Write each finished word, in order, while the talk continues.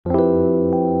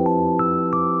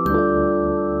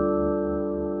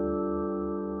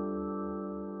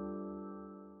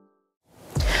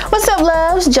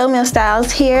it's Jo Mill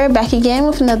Styles here, back again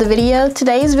with another video.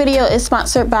 Today's video is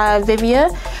sponsored by Vivaia,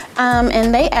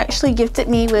 and they actually gifted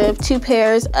me with 2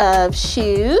 pairs of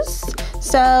shoes.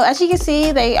 So as you can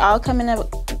see, they all come in a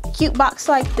cute box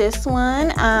like this one.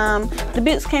 The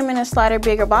boots came in a slightly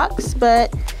bigger box,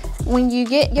 but when you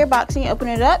get your box and you open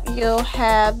it up, you'll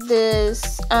have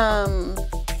this,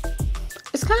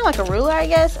 it's kind of like a ruler, I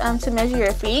guess, to measure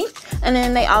your feet. And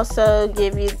then they also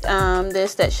give you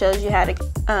this that shows you how to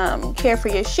care for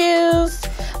your shoes.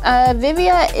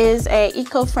 Vivaia is a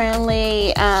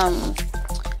eco-friendly,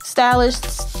 stylish,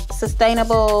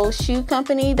 sustainable shoe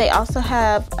company. They also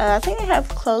have, I think they have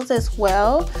clothes as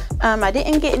well. I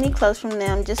didn't get any clothes from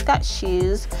them, just got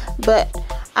shoes. But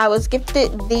I was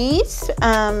gifted these.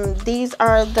 These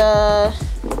are the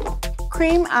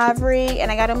cream ivory,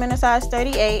 and I got them in a size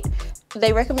 38.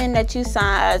 They recommend that you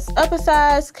size up a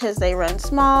size because they run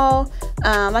small.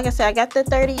 Like I said, I got the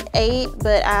 38,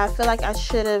 but I feel like I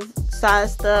should have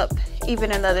sized up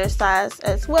even another size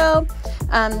as well.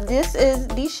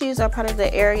 These shoes are part of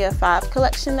the Area 5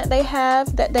 collection that they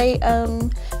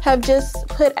have just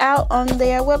put out on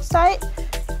their website,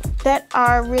 that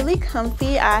are really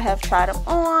comfy. I have tried them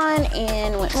on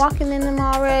and went walking in them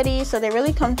already, so they're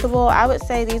really comfortable. I would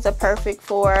say these are perfect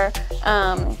for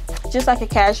just like a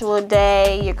casual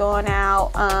day. You're going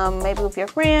out maybe with your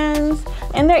friends,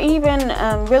 and they're even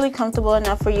really comfortable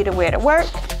enough for you to wear to work.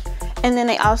 And then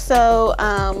they also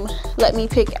let me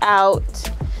pick out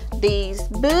these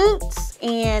boots,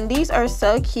 and these are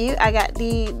so cute. I got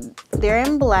they're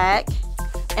in black,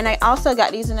 and I also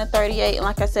got these in a 38. And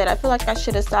like I said, I feel like I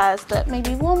should have sized up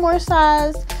maybe one more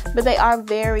size, but they are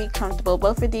very comfortable.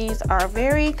 Both of these are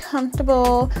very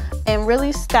comfortable and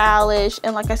really stylish.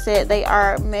 And like I said, they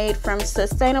are made from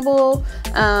sustainable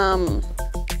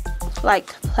like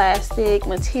plastic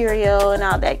material and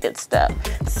all that good stuff.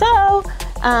 So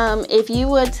if you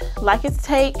would like to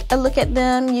take a look at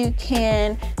them, you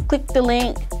can click the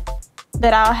link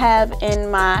that I'll have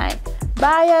in my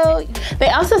bio. They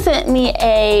also sent me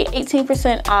a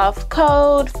 18% off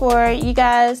code for you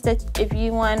guys, that if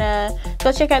you want to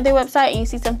go check out their website and you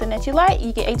see something that you like,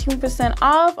 you get 18%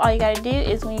 off. All you got to do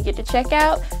is, when you get to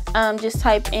checkout, just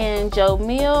type in Jo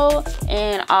Mill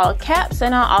in all caps,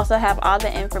 and I'll also have all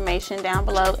the information down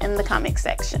below in the comment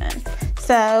section.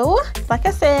 So like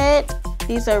I said,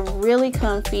 these are really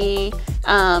comfy,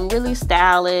 really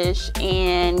stylish,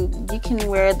 and you can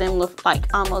wear them with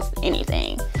like almost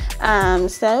anything.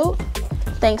 So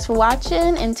thanks for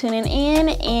watching and tuning in,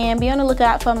 and be on the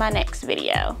lookout for my next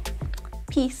video.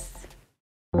 Peace.